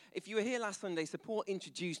if you were here last Sunday, so Paul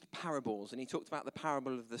introduced parables, and he talked about the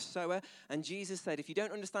parable of the sower, and Jesus said, if you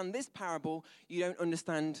don't understand this parable, you won't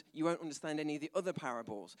understand any of the other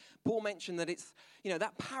parables. Paul mentioned that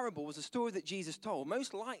that parable was a story that Jesus told.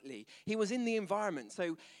 Most likely, he was in the environment,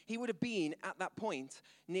 so he would have been, at that point,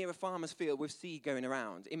 near a farmer's field with seed going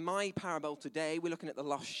around. In my parable today, we're looking at the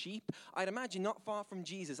lost sheep. I'd imagine not far from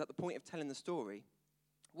Jesus, at the point of telling the story,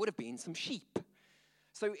 would have been some sheep.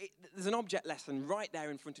 So there's an object lesson right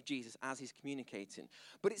there in front of Jesus as he's communicating.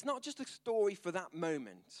 But it's not just a story for that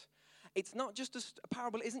moment. It's not just a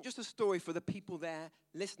parable isn't just a story for the people there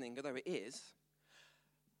listening, although it is.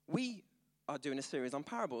 We are doing a series on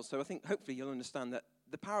parables, so I think hopefully you'll understand that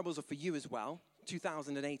the parables are for you as well,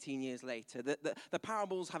 2018 years later. The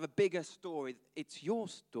parables have a bigger story. It's your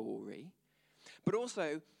story. But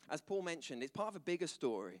also, as Paul mentioned, it's part of a bigger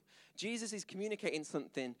story. Jesus is communicating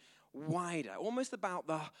something wider, almost about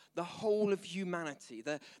the whole of humanity,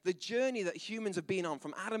 the journey that humans have been on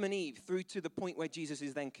from Adam and Eve through to the point where Jesus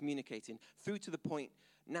is then communicating, through to the point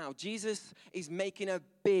now. Jesus is making a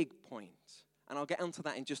big point, and I'll get onto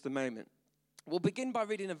that in just a moment. We'll begin by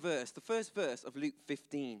reading a verse, the first verse of Luke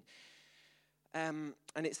 15, and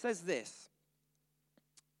it says this.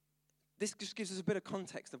 This just gives us a bit of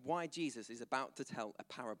context of why Jesus is about to tell a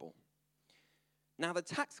parable. Now the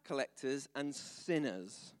tax collectors and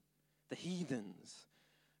sinners, the heathens,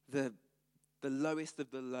 the lowest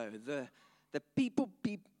of the low, the people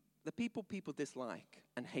dislike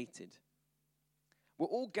and hated, were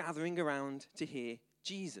all gathering around to hear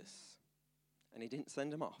Jesus. And he didn't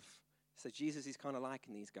send them off. So Jesus is kind of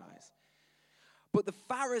liking these guys. But the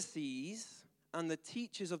Pharisees and the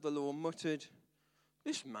teachers of the law muttered,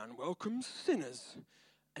 "This man welcomes sinners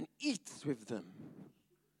and eats with them."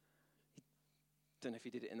 Don't know if he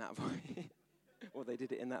did it in that voice or they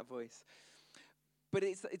did it in that voice. But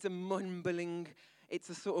it's a mumbling, it's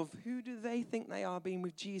a sort of, who do they think they are being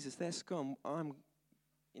with Jesus? They're scum. I'm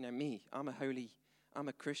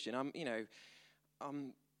a Christian.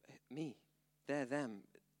 I'm me. They're them.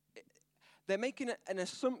 They're making an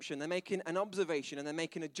assumption, they're making an observation, and they're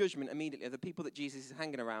making a judgment immediately of the people that Jesus is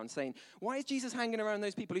hanging around, saying, why is Jesus hanging around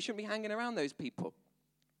those people? He shouldn't be hanging around those people,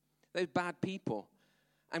 those bad people.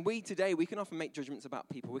 And we can often make judgments about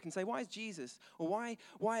people. We can say, why is Jesus? Or why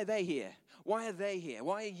are they here? Why are they here?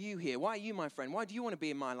 Why are you here? Why are you my friend? Why do you want to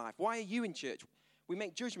be in my life? Why are you in church? We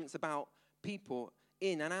make judgments about people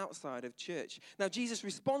in and outside of church. Now, Jesus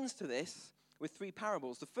responds to this with three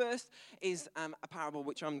parables. The first is a parable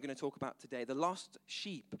which I'm going to talk about today, the lost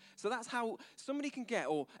sheep. So that's how somebody can get,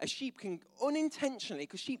 or a sheep can unintentionally,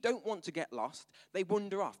 because sheep don't want to get lost, they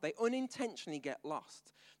wander off. They unintentionally get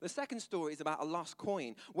lost. The second story is about a lost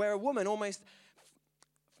coin, where a woman almost,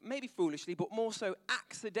 maybe foolishly, but more so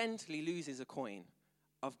accidentally loses a coin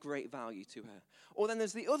of great value to her. Or then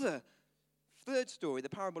there's the third story, the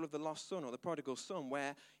parable of the lost son or the prodigal son,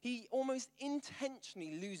 where he almost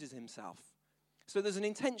intentionally loses himself. So there's an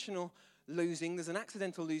intentional losing, there's an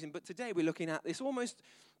accidental losing, but today we're looking at this almost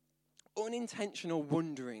unintentional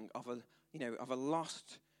wandering of a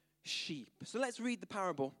lost sheep. So let's read the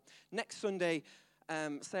parable. Next Sunday,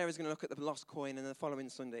 Sarah's going to look at the lost coin, and then the following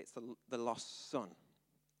Sunday, it's the lost son.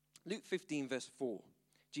 Luke 15, verse 4,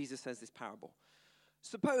 Jesus says this parable.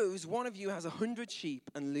 Suppose one of you has 100 sheep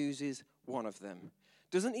and loses one of them.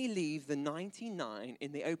 Doesn't he leave the 99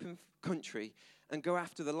 in the open country and go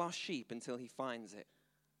after the lost sheep until he finds it?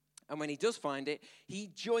 And when he does find it, he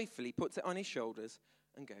joyfully puts it on his shoulders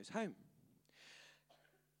and goes home.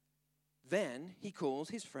 Then he calls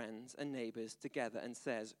his friends and neighbors together and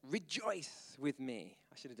says, "Rejoice with me."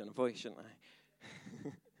 I should have done a voice, shouldn't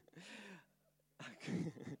I?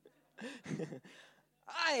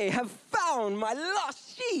 I have found my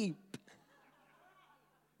lost sheep.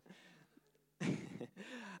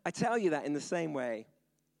 I tell you that in the same way,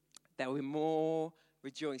 there will be more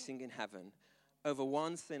rejoicing in heaven over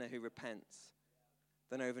one sinner who repents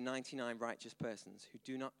than over 99 righteous persons who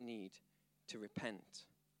do not need to repent.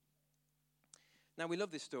 Now, we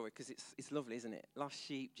love this story because it's lovely, isn't it? Lost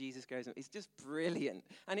sheep, Jesus goes, it's just brilliant.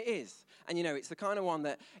 And it is. And, it's the kind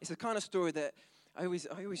of story that I always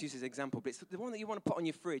use this example, but it's the one that you want to put on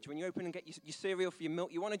your fridge. When you open and get your cereal for your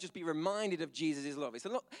milk, you want to just be reminded of Jesus' love. It's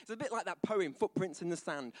a bit like that poem, Footprints in the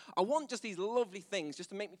Sand. I want just these lovely things just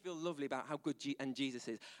to make me feel lovely about how good Jesus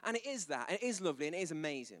is. And it is that, and it is lovely, and it is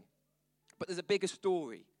amazing. But there's a bigger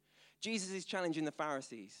story. Jesus is challenging the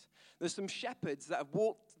Pharisees. There's some shepherds that have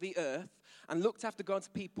walked the earth and looked after God's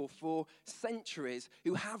people for centuries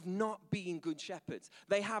who have not been good shepherds.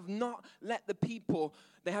 They have not let the people,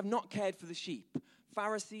 they have not cared for the sheep.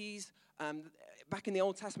 Pharisees, back in the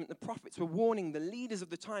Old Testament, the prophets were warning the leaders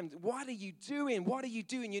of the time, what are you doing? What are you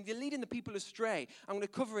doing? You're leading the people astray. I'm going to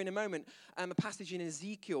cover in a moment a passage in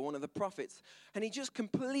Ezekiel, one of the prophets, and he just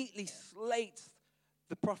completely slates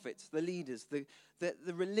the prophets, the leaders,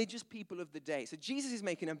 the religious people of the day. So Jesus is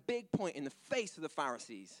making a big point in the face of the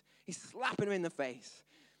Pharisees. He's slapping them in the face.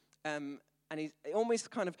 And he's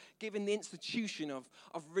almost kind of giving the institution of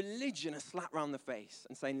religion a slap round the face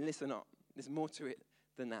and saying, listen up, there's more to it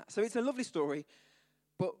than that. So it's a lovely story,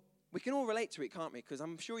 but we can all relate to it, can't we? Because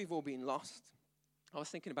I'm sure you've all been lost. I was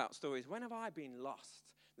thinking about stories. When have I been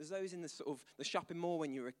lost? There's those in the sort of the shopping mall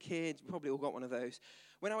when you were a kid. You probably all got one of those.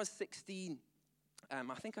 When I was 16,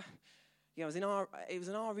 it was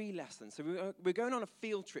an RE lesson. So we're going on a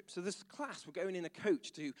field trip. So this class, we're going in a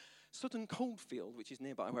coach to Sutton Coldfield, which is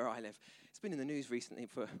nearby where I live. It's been in the news recently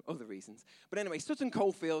for other reasons. But anyway, Sutton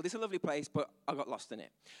Coldfield, it's a lovely place, but I got lost in it.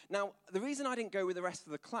 Now, the reason I didn't go with the rest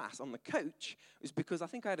of the class on the coach was because I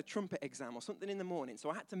think I had a trumpet exam or something in the morning, so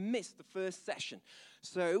I had to miss the first session.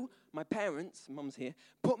 So my parents, Mum's here,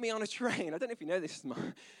 put me on a train. I don't know if you know this,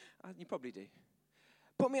 Mum. You probably do.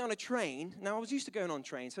 Put me on a train. Now, I was used to going on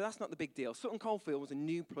trains, so that's not the big deal. Sutton Coldfield was a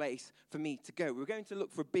new place for me to go. We were going to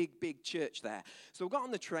look for a big, big church there. So we got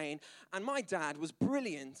on the train, and my dad was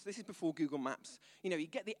brilliant. This is before Google Maps. You know, you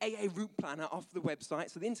get the AA route planner off the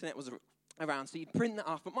website, so the internet was around, so you'd print that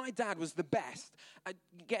off. But my dad was the best at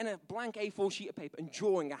getting a blank A4 sheet of paper and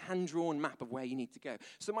drawing a hand-drawn map of where you need to go.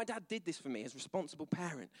 So my dad did this for me as a responsible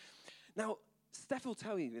parent. Now, Steph will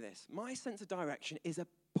tell you this. My sense of direction is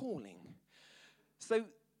appalling. So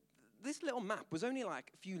this little map was only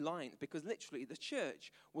like a few lines because literally the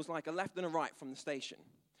church was like a left and a right from the station.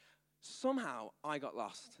 Somehow I got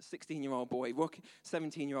lost, a 16-year-old boy,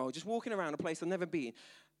 17-year-old, just walking around a place I'd never been.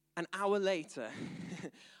 An hour later,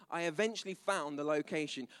 I eventually found the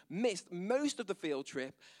location, missed most of the field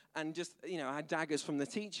trip, and just, I had daggers from the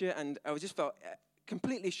teacher, and I just felt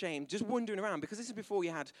completely ashamed, just wandering around, because this is before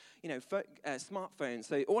you had, smartphones.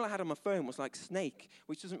 So all I had on my phone was like Snake,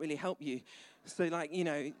 which doesn't really help you. So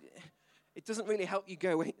it doesn't really help you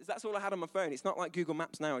go. That's all I had on my phone. It's not like Google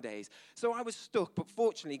Maps nowadays. So I was stuck, but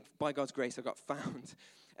fortunately, by God's grace, I got found.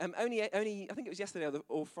 Only I think it was yesterday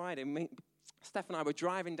or Friday, Steph and I were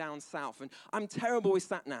driving down south, and I'm terrible with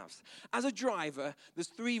sat-navs. As a driver, there's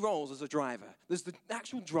 3 roles as a driver. There's the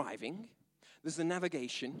actual driving, there's the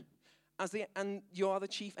navigation, and you are the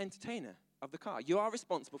chief entertainer of the car. You are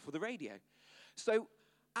responsible for the radio. So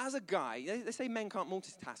as a guy, they say men can't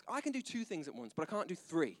multitask. I can do 2 things at once, but I can't do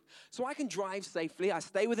 3. So I can drive safely. I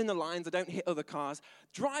stay within the lines. I don't hit other cars.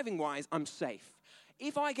 Driving-wise, I'm safe.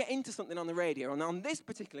 If I get into something on the radio, and on this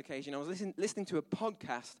particular occasion, I was listening to a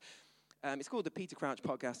podcast. It's called the Peter Crouch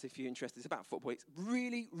Podcast, if you're interested. It's about football. It's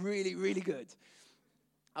really, really, really good.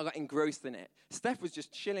 I got engrossed in it. Steph was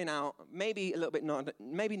just chilling out, maybe a little bit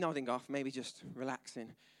nodding off, maybe just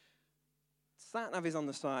relaxing. Sat-nav is on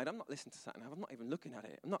the side. I'm not listening to Sat-nav. I'm not even looking at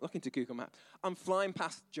it. I'm not looking to Google Maps. I'm flying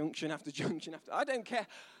past junction after junction after. I don't care.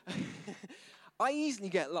 I easily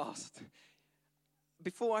get lost.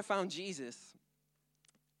 Before I found Jesus,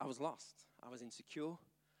 I was lost. I was insecure.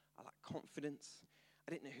 I lacked confidence.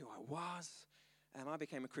 I didn't know who I was. I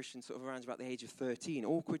became a Christian sort of around about the age of 13,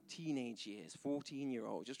 awkward teenage years,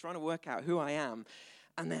 14-year-old, just trying to work out who I am.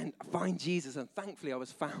 And then find Jesus, and thankfully I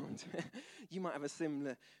was found. You might have a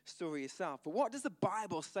similar story yourself. But what does the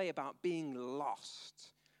Bible say about being lost?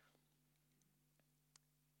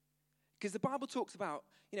 Because the Bible talks about,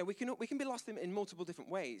 we can be lost in multiple different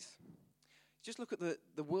ways. Just look at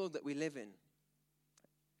the world that we live in.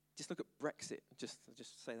 Just look at Brexit.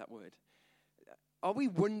 Just say that word. Are we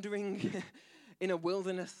wandering in a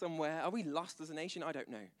wilderness somewhere? Are we lost as a nation? I don't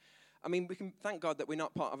know. I mean, we can thank God that we're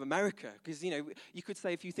not part of America, because, you could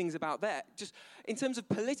say a few things about that, just in terms of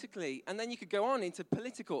politically, and then you could go on into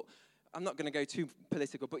political. I'm not going to go too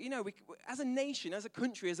political, but, we, as a nation, as a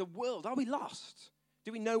country, as a world, are we lost?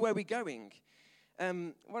 Do we know where we're going?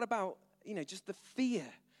 What about, just the fear?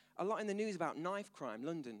 A lot in the news about knife crime,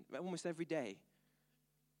 London, almost every day.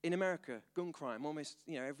 In America, gun crime, almost,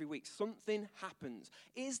 every week. Something happens.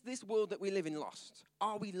 Is this world that we live in lost?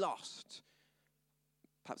 Are we lost?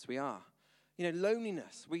 Perhaps we are.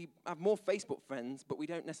 Loneliness. We have more Facebook friends, but we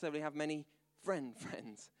don't necessarily have many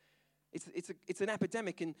friends. It's an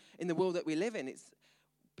epidemic in the world that we live in.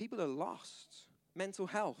 People are lost. Mental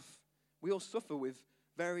health. We all suffer with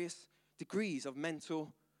various degrees of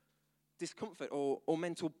mental discomfort or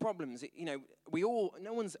mental problems.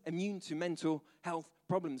 No one's immune to mental health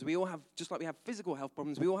problems. We all have, just like we have physical health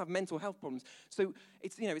problems, we all have mental health problems. So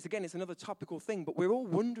it's another topical thing, but we're all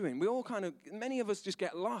wondering. Many of us just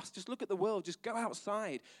get lost. Just look at the world. Just go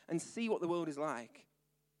outside and see what the world is like.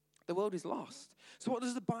 The world is lost. So what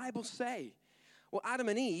does the Bible say? Well, Adam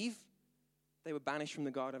and Eve, they were banished from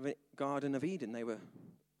the Garden of Eden. They were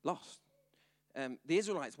lost. The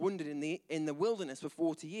Israelites wandered in the wilderness for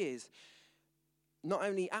 40 years. Not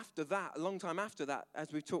only after that, a long time after that,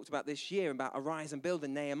 as we've talked about this year, about Arise and Build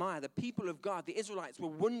and Nehemiah, the people of God, the Israelites, were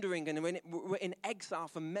wandering and were in exile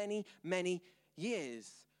for many, many years.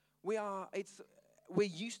 We're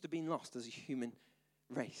used to being lost as a human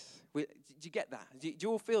race. Do you get that? Do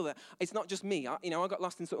you all feel that? It's not just me. I got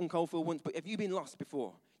lost in Sutton Coldfield once, but have you been lost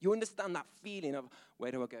before? You understand that feeling of,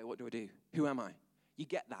 where do I go? What do I do? Who am I? You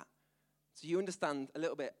get that. So you understand a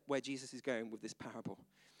little bit where Jesus is going with this parable.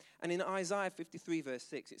 And in Isaiah 53, verse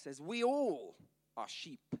 6, it says, we all are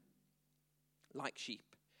sheep, like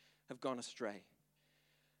sheep, have gone astray.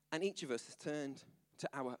 And each of us has turned to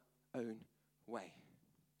our own way.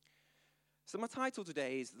 So my title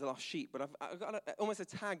today is The Lost Sheep, but I've got almost a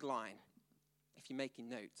tagline, if you're making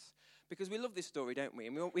notes. Because we love this story, don't we?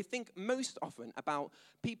 And we think most often about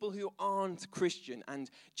people who aren't Christian,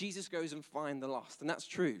 and Jesus goes and finds the lost, and that's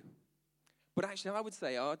true. But actually,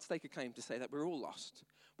 I'd stake a claim to say that we're all lost.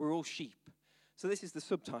 We're all sheep. So this is the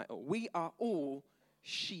subtitle. We are all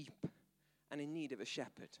sheep and in need of a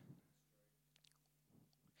shepherd.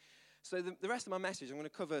 So the rest of my message, I'm going to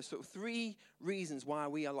cover sort of 3 reasons why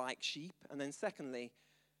we are like sheep. And then secondly,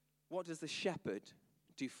 what does the shepherd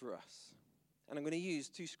do for us? And I'm going to use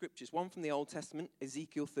 2 scriptures, one from the Old Testament,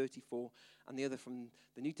 Ezekiel 34, and the other from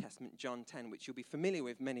the New Testament, John 10, which you'll be familiar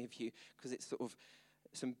with, many of you, because it's sort of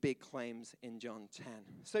some big claims in John 10.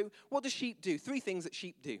 So what do sheep do? 3 things that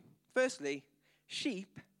sheep do. Firstly,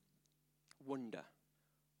 sheep wander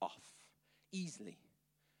off easily.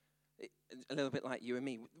 A little bit like you and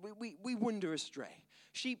me. We wander astray.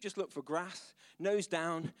 Sheep just look for grass, nose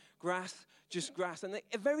down, grass, just grass, and they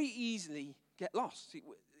very easily get lost. There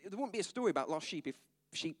wouldn't be a story about lost sheep if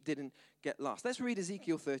sheep didn't get lost. Let's read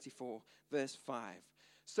Ezekiel 34, verse 5.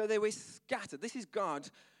 So they were scattered. This is God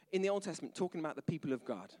in the Old Testament talking about the people of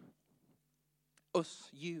God. Us,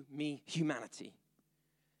 you, me, humanity.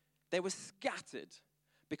 They were scattered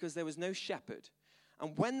because there was no shepherd.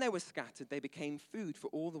 And when they were scattered, they became food for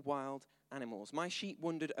all the wild animals. My sheep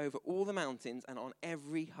wandered over all the mountains and on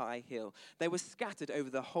every high hill. They were scattered over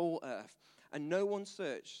the whole earth, and no one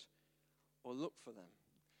searched or looked for them.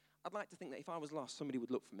 I'd like to think that if I was lost, somebody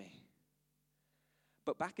would look for me.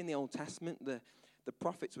 But back in the Old Testament, the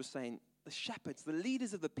prophets were saying, the shepherds, the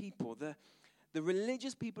leaders of the people, the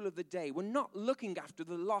religious people of the day were not looking after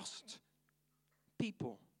the lost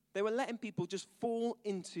people. They were letting people just fall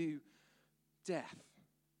into death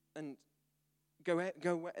and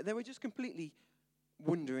go. They were just completely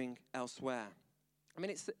wandering elsewhere. I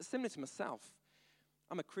mean, it's similar to myself.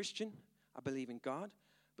 I'm a Christian. I believe in God.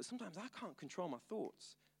 But sometimes I can't control my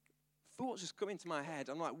thoughts. Thoughts just come into my head.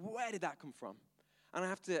 I'm like, where did that come from? And I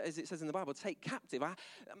have to, as it says in the Bible, take captive.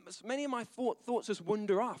 Many of my thoughts just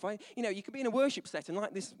wander off. You could be in a worship setting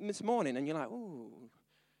like this morning, and you're like,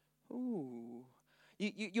 ooh.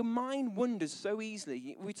 Your mind wanders so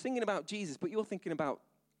easily. We're singing about Jesus, but you're thinking about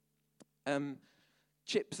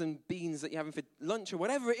chips and beans that you're having for lunch or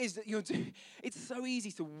whatever it is that you're doing. It's so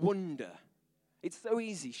easy to wander. It's so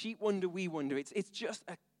easy. Sheep wander, we wander. It's just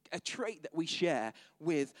a trait that we share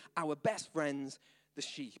with our best friends, the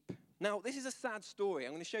sheep. Now, this is a sad story.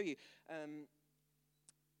 I'm going to show you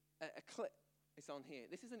a clip. It's on here.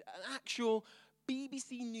 This is an actual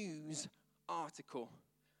BBC News article.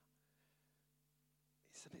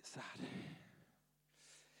 It's a bit sad.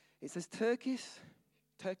 It says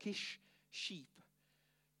Turkish sheep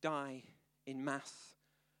die in mass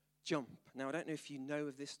jump. Now, I don't know if you know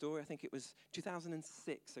of this story. I think it was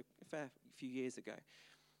 2006, so a fair few years ago.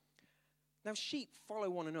 Now, sheep follow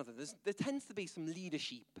one another. There tends to be some leader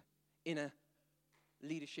sheep in a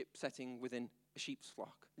leadership setting within a sheep's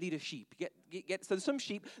flock. Leader sheep. So some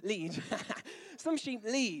sheep lead. Some sheep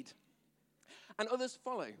lead. And others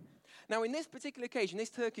follow. Now, in this particular occasion, this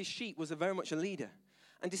Turkish sheep was very much a leader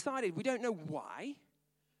and decided, we don't know why,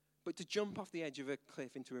 but to jump off the edge of a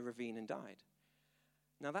cliff into a ravine and died.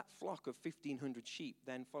 Now, that flock of 1,500 sheep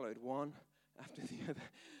then followed one after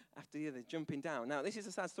the other, jumping down. Now, this is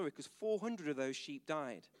a sad story because 400 of those sheep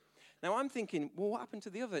died. Now, I'm thinking, well, what happened to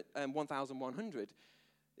the other 1,100?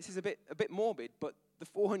 This is a bit morbid, but the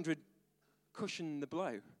 400 cushioned the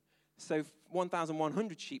blow. So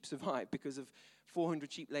 1,100 sheep survived because of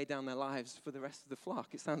 400 sheep laid down their lives for the rest of the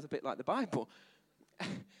flock. It sounds a bit like the Bible.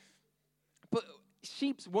 But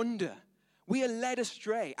sheep's wander. We are led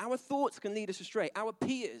astray. Our thoughts can lead us astray. Our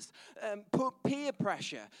peers, peer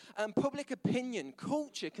pressure, public opinion,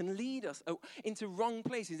 culture can lead us into wrong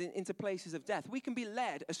places, into places of death. We can be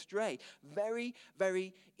led astray very,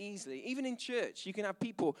 very easily. Even in church, you can have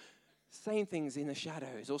people saying things in the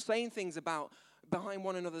shadows or saying things about behind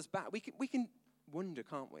one another's back. We can wonder,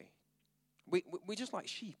 can't we? We're just like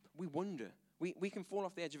sheep. We wonder. We can fall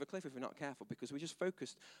off the edge of a cliff if we're not careful because we're just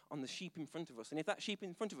focused on the sheep in front of us. And if that sheep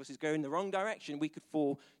in front of us is going the wrong direction, we could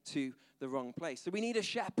fall to the wrong place. So we need a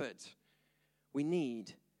shepherd. We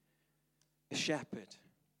need a shepherd.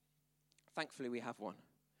 Thankfully, we have one.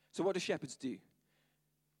 So what do shepherds do?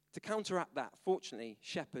 To counteract that, fortunately,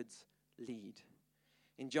 shepherds lead.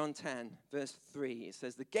 In John 10, verse 3, it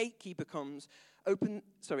says, the gatekeeper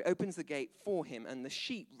opens the gate for him, and the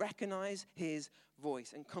sheep recognize his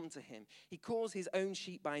voice and come to him. He calls his own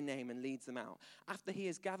sheep by name and leads them out. After he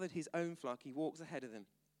has gathered his own flock, he walks ahead of them,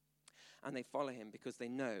 and they follow him because they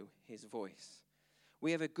know his voice.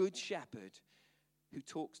 We have a good shepherd who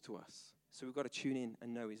talks to us, so we've got to tune in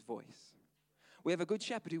and know his voice. We have a good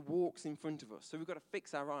shepherd who walks in front of us, so we've got to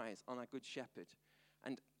fix our eyes on our good shepherd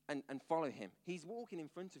and follow him. He's walking in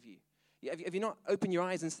front of you. Have you not opened your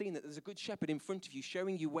eyes and seen that there's a good shepherd in front of you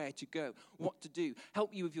showing you where to go, what to do,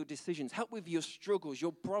 help you with your decisions, help with your struggles,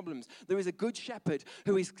 your problems? There is a good shepherd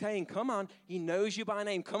who is saying, come on, he knows you by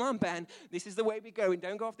name. Come on, Ben, this is the way we go. And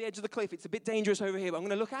don't go off the edge of the cliff. It's a bit dangerous over here, but I'm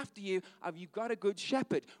going to look after you. Have you got a good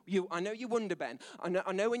shepherd? I know you wonder, Ben.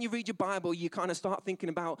 I know when you read your Bible, you kind of start thinking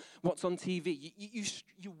about what's on TV.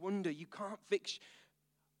 You wonder. You can't fix.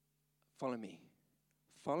 Follow me.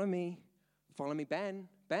 Follow me. Follow me, Ben.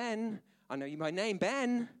 Ben. I know you by name,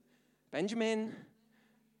 Ben, Benjamin.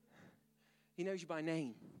 He knows you by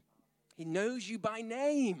name. He knows you by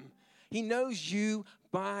name. He knows you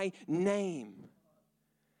by name.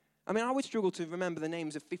 I mean, I would struggle to remember the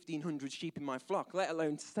names of 1,500 sheep in my flock, let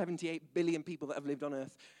alone 78 billion people that have lived on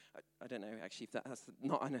earth. I don't know, actually, if that's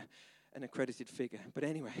not an accredited figure. But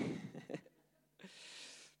anyway,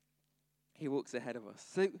 he walks ahead of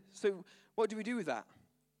us. So what do we do with that?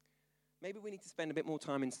 Maybe we need to spend a bit more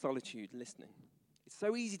time in solitude listening. It's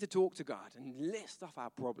so easy to talk to God and list off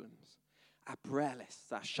our problems, our prayer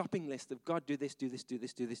lists, our shopping list of God, do this, do this, do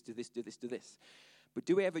this, do this, do this, do this, do this. But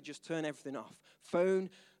do we ever just turn everything off?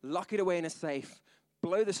 Phone, lock it away in a safe,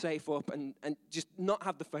 blow the safe up, and just not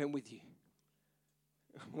have the phone with you.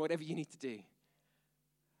 Whatever you need to do.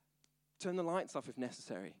 Turn the lights off if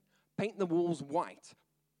necessary. Paint the walls white.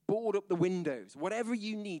 Board up the windows, whatever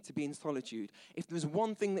you need to be in solitude. If there's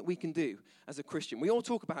one thing that we can do as a Christian, we all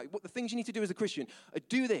talk about what the things you need to do as a Christian.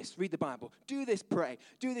 Do this, read the Bible. Do this, pray.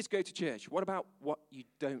 Do this, go to church. What about what you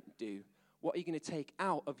don't do? What are you going to take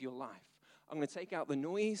out of your life? I'm going to take out the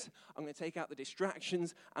noise. I'm going to take out the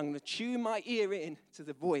distractions. I'm going to tune my ear in to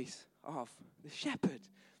the voice of the shepherd.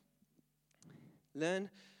 Learn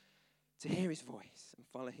to hear his voice and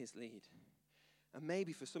follow his lead. And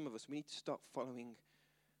maybe for some of us, we need to stop following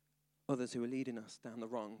others who are leading us down the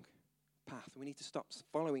wrong path. We need to stop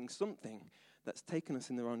following something that's taken us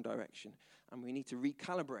in the wrong direction. And we need to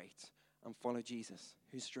recalibrate and follow Jesus,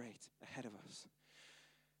 who's straight ahead of us.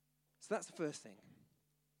 So that's the first thing.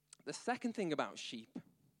 The second thing about sheep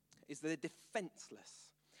is they're defenseless.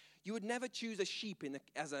 You would never choose a sheep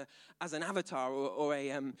as an avatar or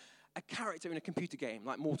a character in a computer game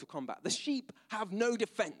like Mortal Kombat. The sheep have no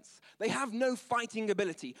defense. They have no fighting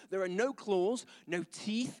ability. There are no claws, no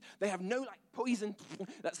teeth. They have no poison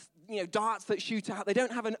that's darts that shoot out. They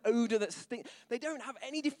don't have an odor that stinks. They don't have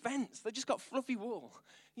any defense. They've just got fluffy wool.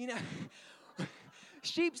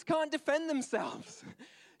 Sheep can't defend themselves.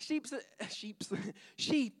 Sheep.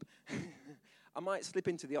 I might slip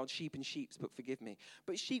into the odd sheep and sheeps, but forgive me.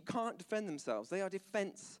 But sheep can't defend themselves. They are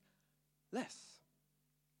defenseless.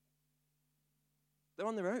 They're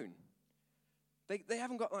on their own. They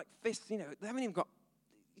haven't got fists, they haven't even got,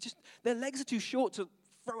 their legs are too short to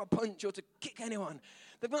throw a punch or to kick anyone.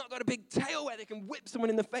 They've not got a big tail where they can whip someone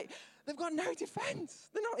in the face. They've got no defense.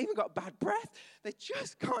 They've not even got bad breath. They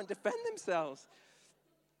just can't defend themselves.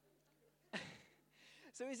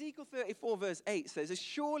 So Ezekiel 34 verse 8 says, as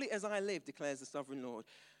surely as I live, declares the sovereign Lord,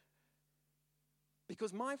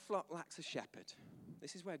 because my flock lacks a shepherd.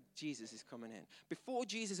 This is where Jesus is coming in. Before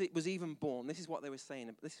Jesus was even born, this is what they were saying.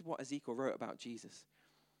 This is what Ezekiel wrote about Jesus.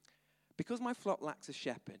 Because my flock lacks a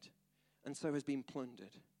shepherd, and so has been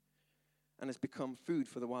plundered, and has become food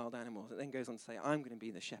for the wild animals. It then goes on to say, I'm going to be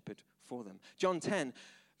the shepherd for them. John 10,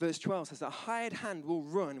 verse 12 says, a hired hand will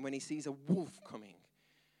run when he sees a wolf coming.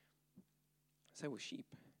 So will sheep.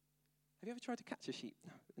 Have you ever tried to catch a sheep?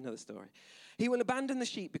 No, another story. He will abandon the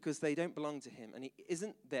sheep because they don't belong to him, and he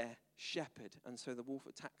isn't their shepherd, and so the wolf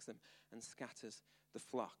attacks them and scatters the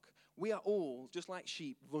flock. We are all, just like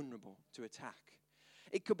sheep, vulnerable to attack.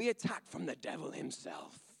 It could be attack from the devil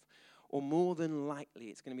himself, or more than likely,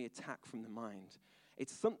 it's going to be attack from the mind.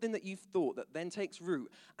 It's something that you've thought that then takes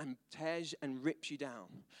root and tears and rips you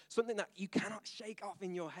down. Something that you cannot shake off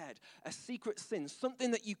in your head. A secret sin,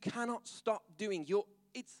 something that you cannot stop doing.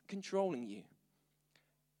 It's controlling you.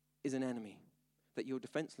 Is an enemy that you're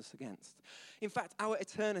defenseless against. In fact, our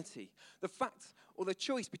eternity, the fact or the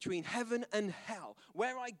choice between heaven and hell,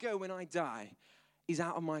 where I go when I die, is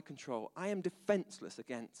out of my control. I am defenseless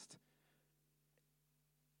against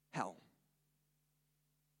hell.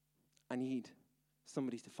 I need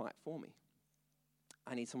somebody to fight for me.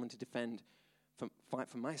 I need someone to fight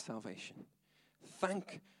for my salvation.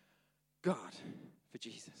 Thank God for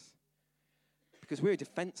Jesus. Because we're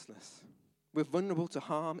defenseless. We're vulnerable to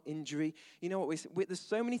harm, injury. You know what? There's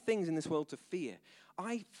so many things in this world to fear.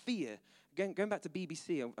 I fear, going back to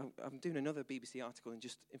BBC, I'm doing another BBC article in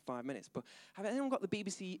 5 minutes, but have anyone got the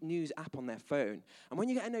BBC News app on their phone? And when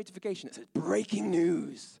you get a notification that says, breaking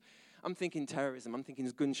news, I'm thinking terrorism, I'm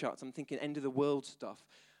thinking gunshots, I'm thinking end of the world stuff.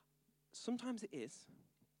 Sometimes it is.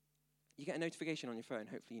 You get a notification on your phone,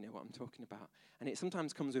 hopefully you know what I'm talking about. And it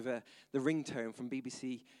sometimes comes with the ringtone from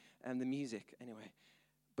BBC and the music, anyway.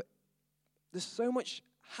 But there's so much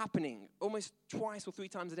happening. Almost twice or 3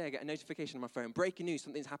 times a day I get a notification on my phone. Breaking news,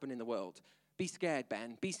 something's happened in the world. Be scared,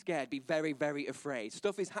 Ben. Be scared. Be very, very afraid.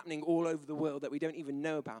 Stuff is happening all over the world that we don't even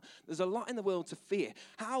know about. There's a lot in the world to fear.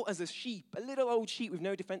 How, as a sheep, a little old sheep with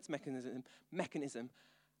no defense mechanism,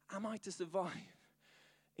 am I to survive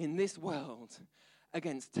in this world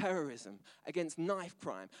against terrorism, against knife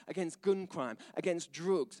crime, against gun crime, against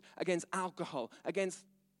drugs, against alcohol, against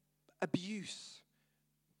abuse,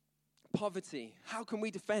 poverty? How can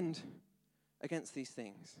we defend against these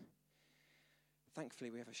things? Thankfully,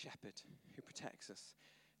 we have a shepherd who protects us.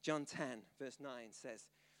 John 10, verse 9 says,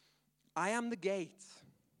 I am the gate.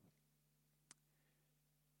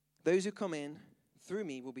 Those who come in through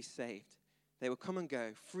me will be saved. They will come and go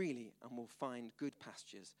freely and will find good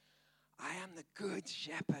pastures. I am the good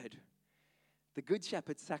shepherd. The good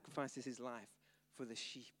shepherd sacrifices his life for the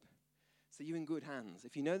sheep. So you're in good hands.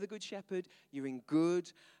 If you know the good shepherd, you're in good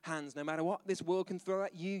hands. No matter what this world can throw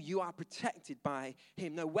at you, you are protected by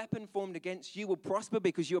him. No weapon formed against you will prosper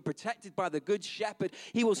because you're protected by the good shepherd.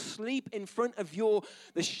 He will sleep in front of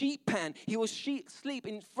the sheep pen. He will sleep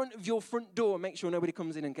in front of your front door and make sure nobody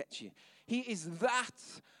comes in and gets you. He is that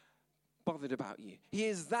bothered about you. He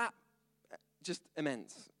is that just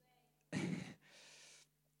immense.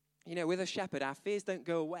 You know, with a shepherd, our fears don't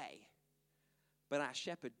go away, but our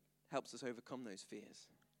shepherd helps us overcome those fears.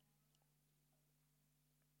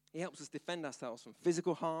 He helps us defend ourselves from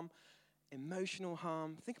physical harm, emotional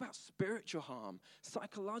harm. Think about spiritual harm,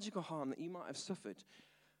 psychological harm that you might have suffered,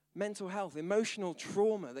 mental health, emotional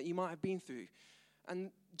trauma that you might have been through. And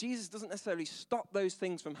Jesus doesn't necessarily stop those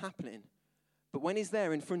things from happening, but when he's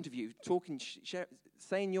there in front of you, talking,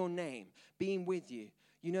 saying your name, being with you,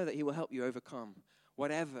 you know that he will help you overcome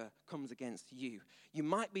whatever comes against you. You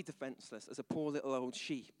might be defenseless as a poor little old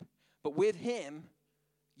sheep, but with him,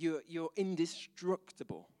 you're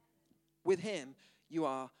indestructible. With him, you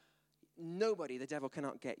are nobody. The devil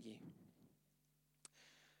cannot get you.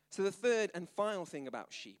 So the third and final thing about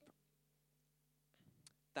sheep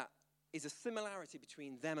that is a similarity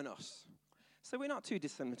between them and us. So we're not too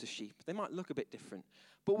dissimilar to sheep. They might look a bit different,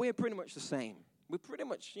 but we're pretty much the same. We're pretty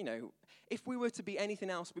much, if we were to be anything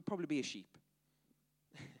else, we'd probably be a sheep.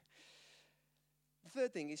 The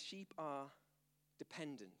third thing is sheep are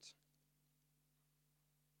dependent.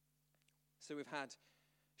 So we've had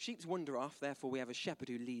sheep's wander off, therefore we have a shepherd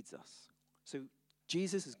who leads us. So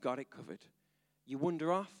Jesus has got it covered. You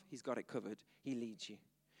wander off, he's got it covered. He leads you.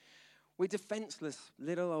 We're defenseless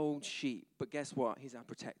little old sheep, but guess what? He's our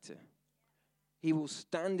protector. He will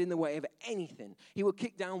stand in the way of anything. He will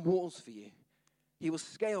kick down walls for you. He will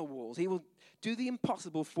scale walls. He will do the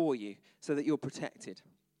impossible for you so that you're protected.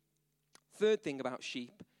 Third thing about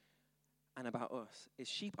sheep and about us is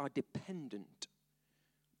sheep are dependent.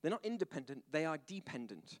 They're not independent, they are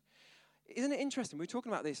dependent. Isn't it interesting? We were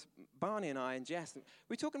talking about this, Barney and I and Jess, we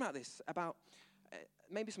were talking about this, about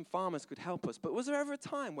maybe some farmers could help us, but was there ever a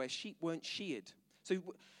time where sheep weren't sheared? So,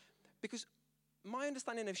 because my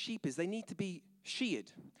understanding of sheep is they need to be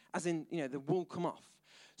sheared, as in, the wool come off.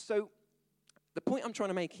 So the point I'm trying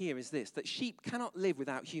to make here is this, that sheep cannot live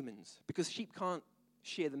without humans, because sheep can't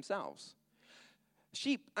shear themselves.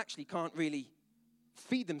 Sheep actually can't really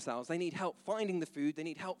feed themselves. They need help finding the food. They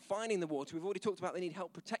need help finding the water. We've already talked about they need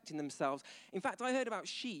help protecting themselves. In fact, I heard about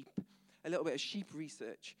sheep, a little bit of sheep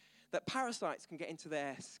research, that parasites can get into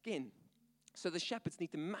their skin. So the shepherds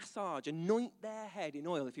need to massage, anoint their head in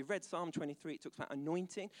oil. If you've read Psalm 23, it talks about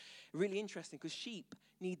anointing. Really interesting, because sheep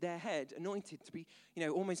need their head anointed to be,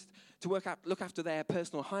 almost to look after their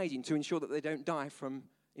personal hygiene, to ensure that they don't die from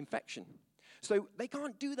infection. So they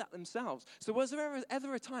can't do that themselves. So was there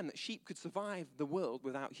ever a time that sheep could survive the world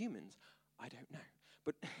without humans? I don't know.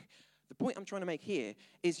 But the point I'm trying to make here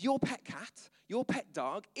is your pet cat, your pet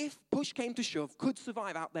dog, if push came to shove, could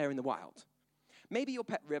survive out there in the wild. Maybe your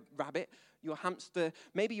pet rabbit, your hamster,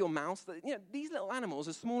 maybe your mouse. These little animals,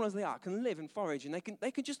 as small as they are, can live and forage, and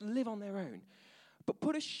they can just live on their own. But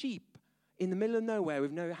put a sheep in the middle of nowhere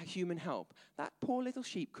with no human help. That poor little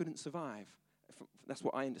sheep couldn't survive. That's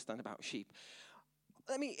what I understand about sheep.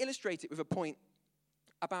 Let me illustrate it with a point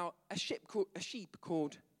about a sheep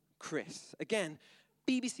called Chris. Again,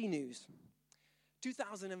 BBC News,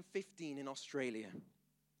 2015 in Australia.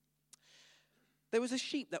 There was a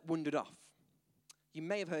sheep that wandered off. You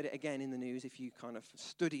may have heard it again in the news if you kind of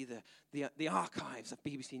study the archives of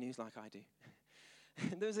BBC News like I do.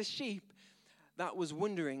 There was a sheep that was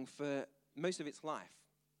wandering for most of its life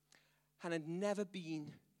and had never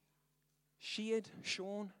been sheared.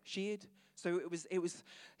 So it was,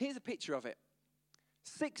 here's a picture of it.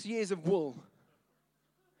 6 years of wool.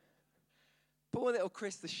 Poor little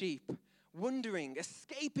Chris the sheep, wandering,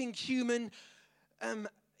 escaping human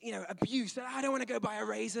abuse. I don't want to go buy a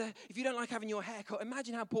razor. If you don't like having your hair cut,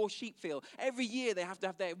 imagine how poor sheep feel. Every year they have to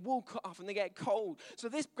have their wool cut off and they get cold. So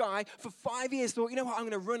this guy, for 5 years, thought, you know what, I'm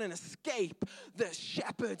going to run and escape the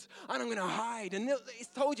shepherds, and I'm going to hide. And it's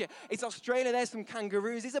told you, it's Australia, there's some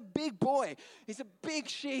kangaroos. He's a big boy. He's a big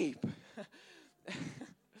sheep.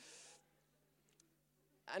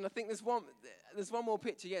 And I think there's one more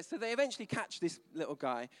picture. Yeah, so they eventually catch this little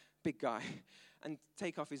guy, big guy, and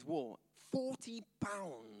take off his wool. 40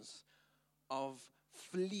 pounds of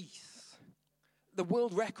fleece. The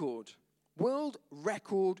world record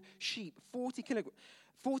sheep, 40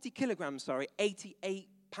 kilograms, 88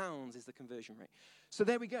 pounds is the conversion rate. So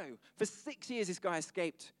there we go. For 6 years, this guy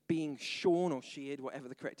escaped being shorn or sheared, whatever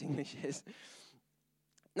the correct English is.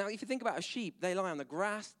 Now, if you think about a sheep, they lie on the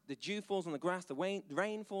grass, the dew falls on the grass, the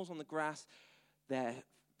rain falls on the grass, their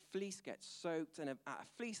fleece gets soaked, and at a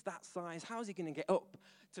fleece that size, how is he going to get up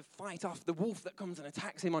to fight off the wolf that comes and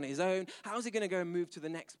attacks him on his own? How is he going to go and move to the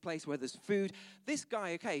next place where there's food? This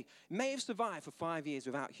guy, may have survived for 5 years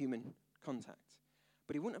without human contact,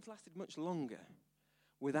 but he wouldn't have lasted much longer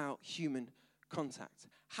without human contact.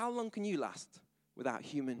 How long can you last without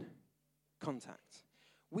human contact?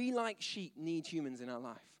 We, like sheep, need humans in our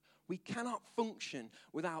life. We cannot function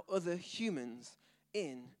without other humans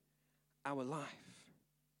in our life.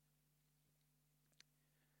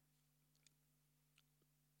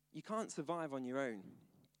 You can't survive on your own.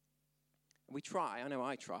 We try, I know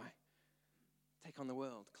I try. Take on the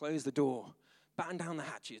world, close the door, batten down the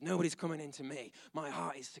hatches. Nobody's coming into me. My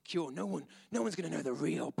heart is secure. No one's going to know the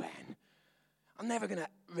real Ben. I'm never going to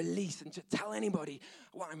release and to tell anybody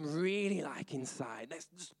what I'm really like inside. Let's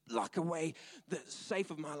just lock away the safe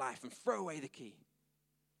of my life and throw away the key.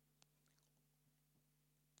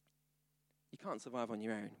 You can't survive on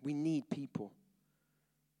your own. We need people.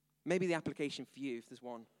 Maybe the application for you, if there's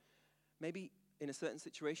one, maybe in a certain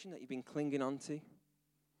situation that you've been clinging on to,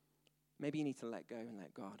 maybe you need to let go and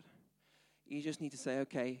let God. You just need to say,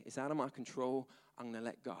 okay, it's out of my control. I'm going to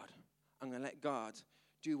let God. I'm going to let God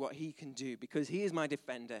do what he can do, because he is my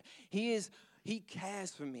defender. He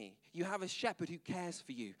cares for me. You have a shepherd who cares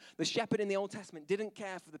for you. The shepherd in the Old Testament didn't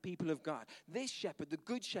care for the people of God. This shepherd, the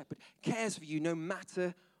good shepherd, cares for you no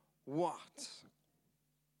matter what.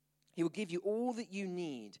 He will give you all that you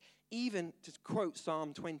need, even to quote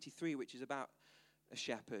Psalm 23, which is about a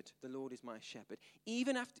shepherd. The Lord is my shepherd.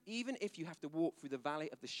 Even if you have to walk through the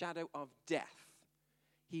valley of the shadow of death,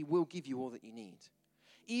 he will give you all that you need.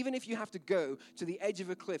 Even if you have to go to the edge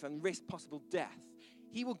of a cliff and risk possible death,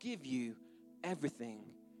 he will give you everything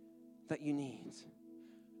that you need.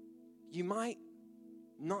 You might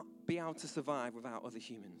not be able to survive without other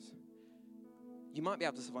humans. You might be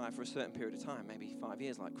able to survive for a certain period of time, maybe 5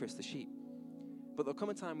 years like Chris the sheep. But there'll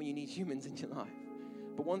come a time when you need humans in your life.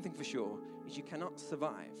 But one thing for sure is you cannot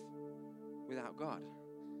survive without God.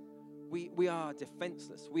 We are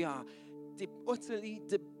defenseless. We are utterly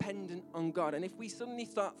dependent on God. And if we suddenly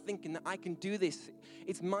start thinking that I can do this,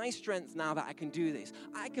 it's my strength now that I can do this.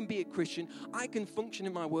 I can be a Christian. I can function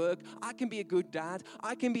in my work. I can be a good dad.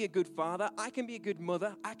 I can be a good father. I can be a good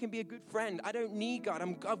mother. I can be a good friend. I don't need God.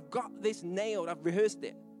 I've got this nailed. I've rehearsed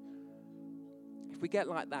it. If If we get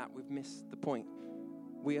like that, we've missed the point.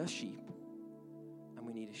 We are sheep, and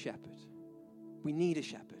we need a shepherd. We need a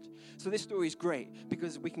shepherd. So this story is great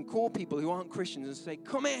because we can call people who aren't Christians and say,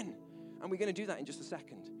 come in. And we're going to do that in just a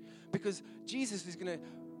second. Because Jesus is going to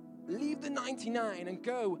leave the 99 and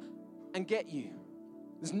go and get you.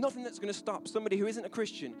 There's nothing that's going to stop somebody who isn't a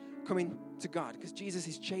Christian coming to God because Jesus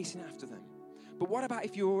is chasing after them. But what about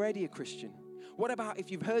if you're already a Christian? What about if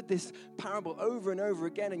you've heard this parable over and over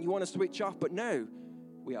again and you want to switch off? But no,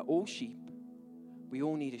 we are all sheep. We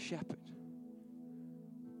all need a shepherd.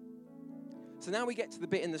 So now we get to the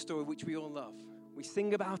bit in the story which we all love. We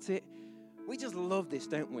sing about it. We just love this,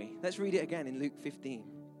 don't we? Let's read it again in Luke 15.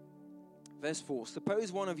 Verse 4.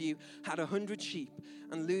 Suppose one of you had 100 sheep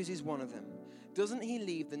and loses one of them. Doesn't he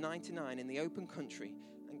leave the 99 in the open country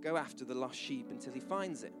and go after the lost sheep until he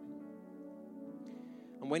finds it?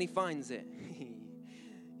 And when he finds it,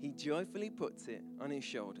 he joyfully puts it on his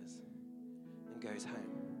shoulders and goes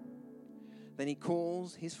home. Then he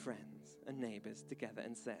calls his friends and neighbors together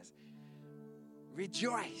and says,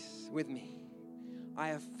 rejoice with me. I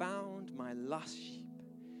have found my lost sheep.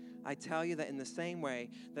 I tell you that in the same way,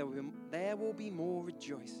 there will be more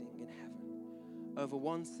rejoicing in heaven over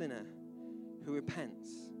one sinner who repents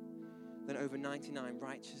than over 99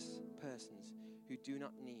 righteous persons who do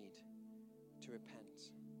not need to repent.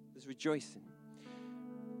 There's rejoicing.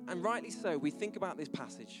 And rightly so, we think about this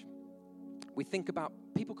passage. We think about,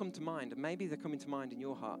 people come to mind, and maybe they're coming to mind in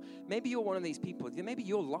your heart. Maybe you're one of these people. Maybe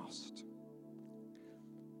you're lost.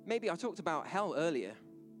 Maybe I talked about hell earlier.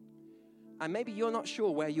 And maybe you're not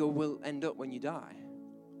sure where you will end up when you die.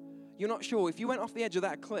 You're not sure. If you went off the edge of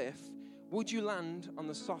that cliff, would you land on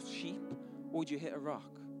the soft sheep or would you hit a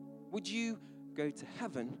rock? Would you go to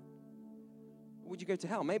heaven or would you go to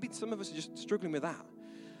hell? Maybe some of us are just struggling with that.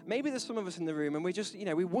 Maybe there's some of us in the room and we're just,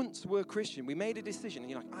 we once were Christian. We made a decision. And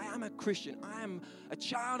you're like, I am a Christian. I am a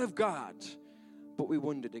child of God. But we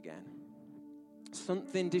wondered again.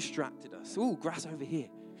 Something distracted us. Ooh, grass over here.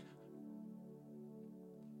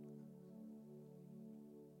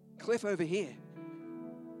 Cliff over here.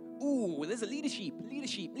 Ooh, there's a leadership.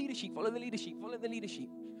 Follow the leadership.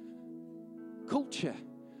 Culture.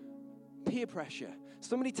 Peer pressure.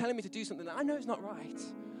 Somebody telling me to do something that I know is not right,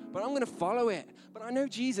 but I'm going to follow it. But I know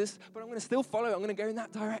Jesus, but I'm going to still follow it. I'm going to go in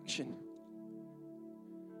that direction.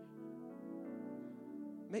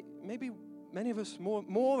 Maybe many of us,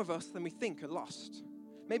 more of us than we think, are lost.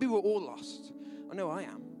 Maybe we're all lost. I know I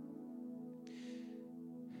am.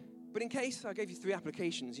 But in case I gave you 3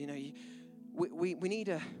 applications, we need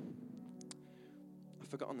I've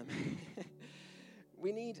forgotten them.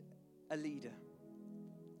 We need a leader.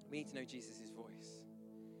 We need to know Jesus' voice.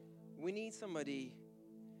 We need somebody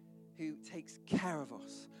who takes care of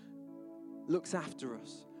us, looks after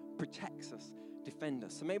us, protects us, defends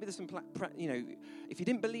us. So maybe there's some, if you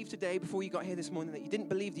didn't believe today before you got here this morning that you didn't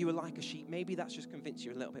believe that you were like a sheep, maybe that's just convinced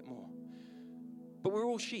you a little bit more. But we're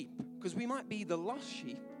all sheep because we might be the lost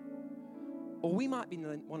sheep. Or we might be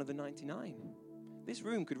one of the 99. This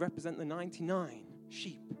room could represent the 99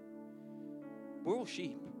 sheep. We're all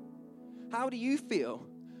sheep. How do you feel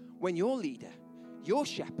when your leader, your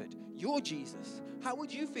shepherd, your Jesus, how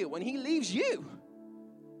would you feel when he leaves you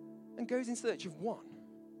and goes in search of one?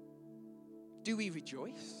 Do we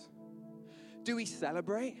rejoice? Do we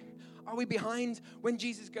celebrate? Are we behind when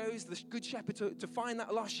Jesus goes, the good shepherd, to find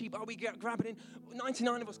that lost sheep? Are we grabbing in?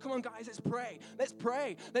 99 of us, come on guys, let's pray. Let's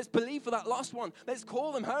pray. Let's believe for that lost one. Let's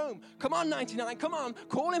call them home. Come on 99, come on,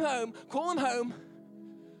 call him home. Call him home.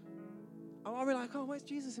 Or are we like, oh, where's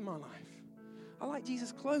Jesus in my life? I like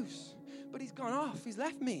Jesus close, but he's gone off. He's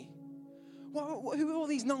left me. Who are all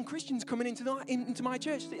these non-Christians coming into my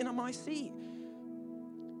church, sitting on my seat?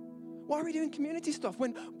 Why are we doing community stuff? Why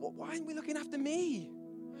aren't we looking after me?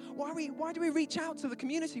 Why do we reach out to the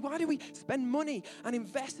community? Why do we spend money and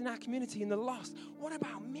invest in our community, in the lost? What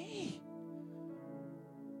about me?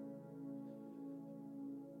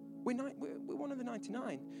 We're one of the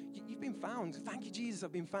 99. You've been found. Thank you, Jesus,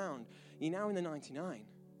 I've been found. You're now in the 99.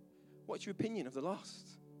 What's your opinion of the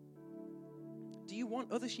lost? Do you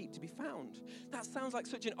want other sheep to be found? That sounds like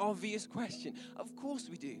such an obvious question. Of course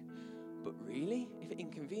we do. But really, if it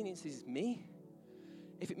inconveniences me,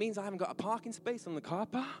 if it means I haven't got a parking space on the car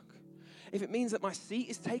park, if it means that my seat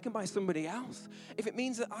is taken by somebody else, if it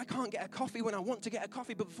means that I can't get a coffee when I want to get a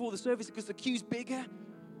coffee but before the service because the queue's bigger,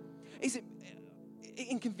 it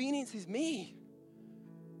inconveniences me.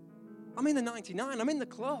 I'm in the 99. I'm in the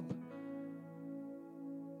club.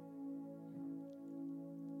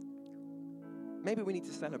 Maybe we need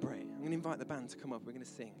to celebrate. I'm going to invite the band to come up. We're going to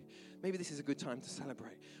sing. Maybe this is a good time to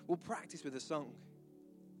celebrate. We'll practice with a song.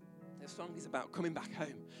 The song is about coming back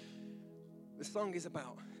home. The song is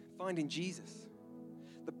about finding Jesus.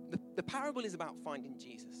 The parable is about finding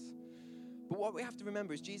Jesus. But what we have to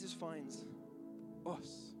remember is Jesus finds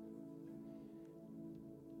us.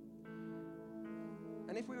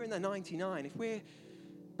 And if we're in the 99, if we're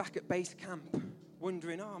back at base camp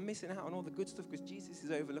wondering, I'm missing out on all the good stuff because Jesus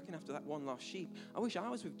is over looking after that one lost sheep. I wish I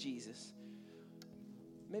was with Jesus.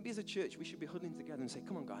 Maybe as a church we should be huddling together and say,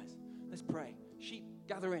 come on guys, let's pray. Sheep,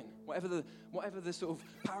 gather in. Whatever the sort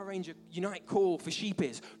of Power Ranger Unite call for sheep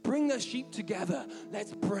is. Bring the sheep together.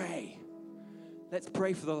 Let's pray. Let's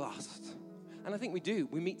pray for the lost. And I think we do.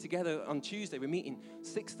 We meet together on Tuesday. We're meeting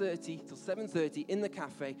 6:30 till 7:30 in the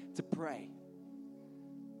cafe to pray.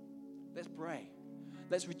 Let's pray.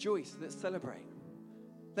 Let's rejoice. Let's celebrate.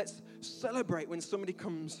 Let's celebrate when somebody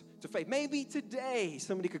comes to faith. Maybe today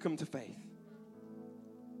somebody could come to faith.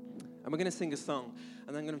 And we're going to sing a song,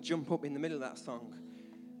 and I'm going to jump up in the middle of that song.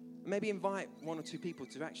 Maybe invite one or two people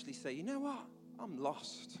to actually say, you know what? I'm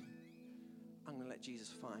lost. I'm going to let Jesus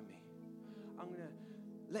find me. I'm going to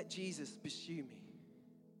let Jesus pursue me.